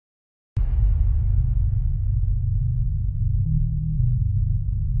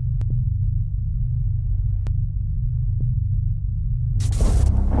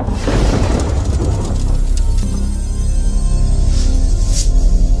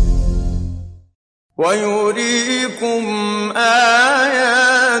ويريكم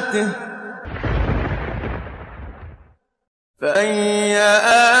آياته فأي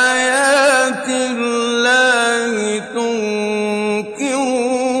آيات الله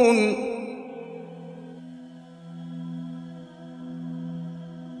تنكرون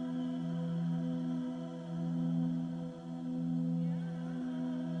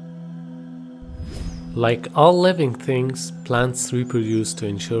Like all living things, plants reproduce to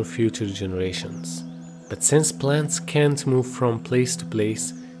ensure future generations. But since plants can't move from place to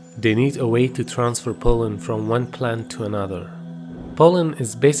place, they need a way to transfer pollen from one plant to another. Pollen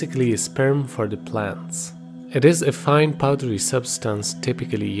is basically a sperm for the plants. It is a fine powdery substance,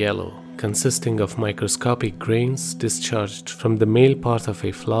 typically yellow, consisting of microscopic grains discharged from the male part of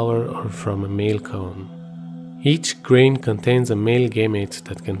a flower or from a male cone. Each grain contains a male gamete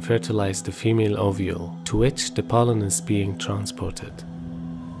that can fertilize the female ovule, to which the pollen is being transported.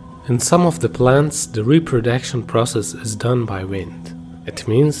 In some of the plants, the reproduction process is done by wind. It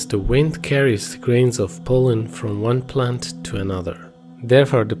means the wind carries the grains of pollen from one plant to another.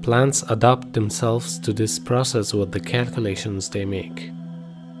 Therefore, the plants adapt themselves to this process with the calculations they make.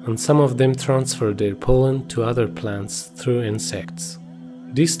 And some of them transfer their pollen to other plants through insects.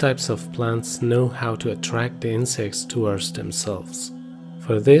 These types of plants know how to attract the insects towards themselves.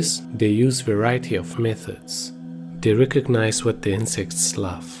 For this, they use a variety of methods. They recognize what the insects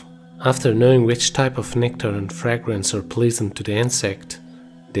love. After knowing which type of nectar and fragrance are pleasant to the insect,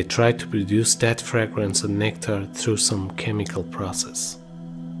 they try to produce that fragrance and nectar through some chemical process.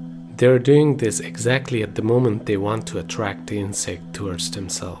 They are doing this exactly at the moment they want to attract the insect towards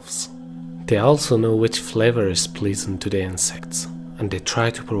themselves. They also know which flavor is pleasant to the insects, and they try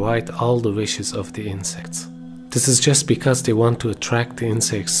to provide all the wishes of the insects. This is just because they want to attract the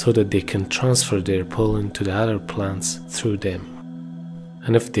insects so that they can transfer their pollen to the other plants through them.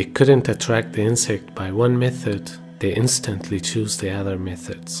 And if they couldn't attract the insect by one method, they instantly choose the other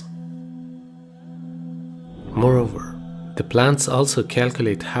methods. Moreover, the plants also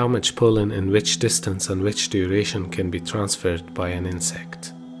calculate how much pollen in which distance and which duration can be transferred by an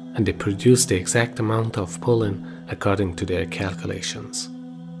insect, and they produce the exact amount of pollen according to their calculations.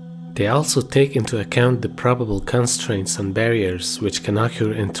 They also take into account the probable constraints and barriers which can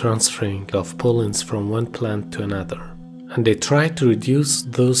occur in transferring of pollens from one plant to another, and they try to reduce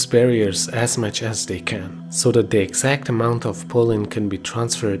those barriers as much as they can, so that the exact amount of pollen can be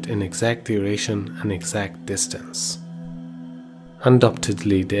transferred in exact duration and exact distance.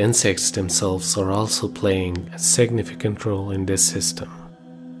 Undoubtedly, the insects themselves are also playing a significant role in this system.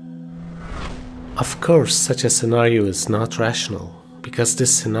 Of course, such a scenario is not rational, because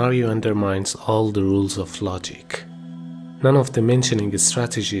this scenario undermines all the rules of logic. None of the mentioning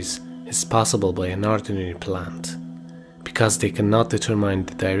strategies is possible by an ordinary plant, because they cannot determine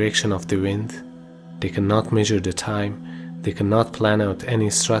the direction of the wind, they cannot measure the time, they cannot plan out any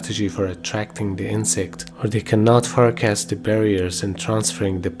strategy for attracting the insect, or they cannot forecast the barriers in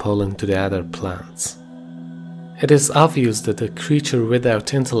transferring the pollen to the other plants. It is obvious that a creature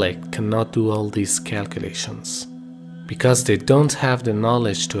without intellect cannot do all these calculations, because they don't have the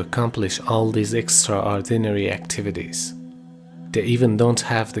knowledge to accomplish all these extraordinary activities. They even don't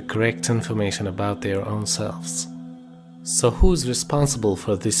have the correct information about their own selves. So who is responsible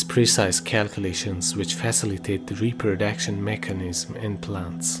for these precise calculations which facilitate the reproduction mechanism in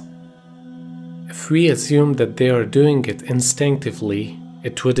plants? If we assume that they are doing it instinctively,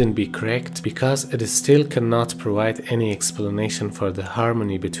 it wouldn't be correct, because it still cannot provide any explanation for the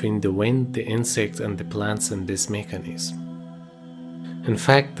harmony between the wind, the insect, and the plants in this mechanism. In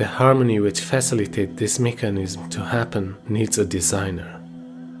fact, the harmony which facilitates this mechanism to happen needs a designer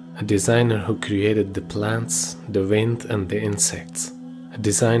who created the plants, the wind, and the insects, a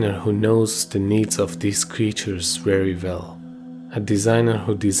designer who knows the needs of these creatures very well, a designer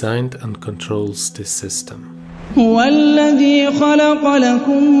who designed and controls this system. هو الذي خلق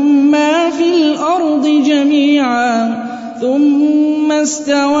لكم ما في الأرض جميعا ثم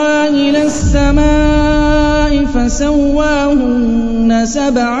استوى إلى السماء فسواهن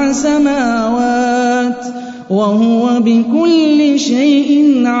سبع سماوات وهو بكل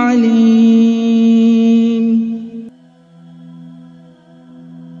شيء عليم.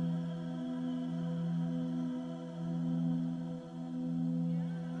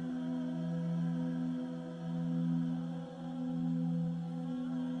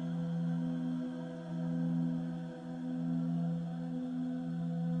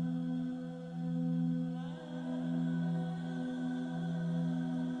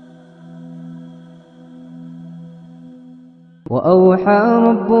 وأوحى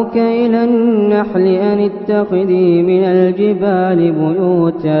ربك إلى النحل أن اتخذي من الجبال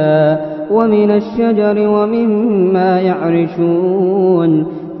بيوتا ومن الشجر ومما يعرشون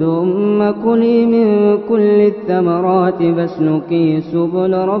ثم كلي من كل الثمرات فاسلكي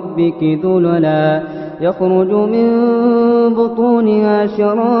سبل ربك ذللا يخرج من بطونها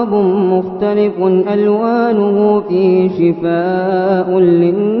شراب مختلف ألوانه فيه شفاء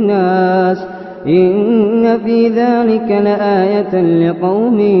للناس إن في ذلك لآية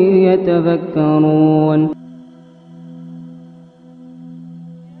لقوم يتفكرون.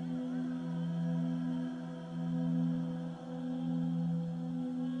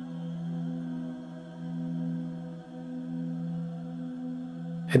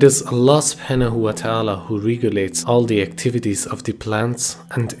 It is Allah subhanahu wa ta'ala who regulates all the activities of the plants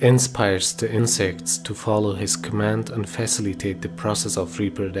and inspires the insects to follow His command and facilitate the process of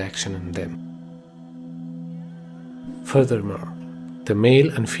reproduction in them. Furthermore, the male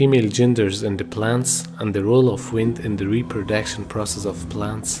and female genders in the plants and the role of wind in the reproduction process of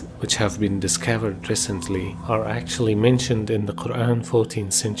plants, which have been discovered recently, are actually mentioned in the Qur'an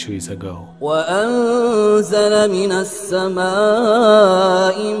 14 centuries ago. وَأَنزَلَ مِنَ السَّمَاءِ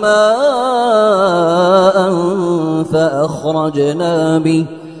مَاءً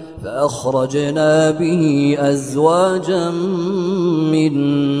فأخرجنا به أزواجا من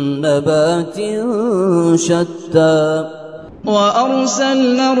نبات شتى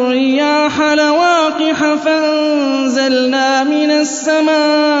وأرسلنا الرياح لواقح فأنزلنا من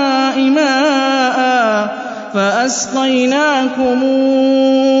السماء ماء فأسقيناكموه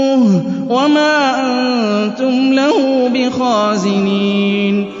وما أنتم له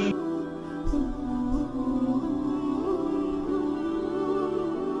بخازنين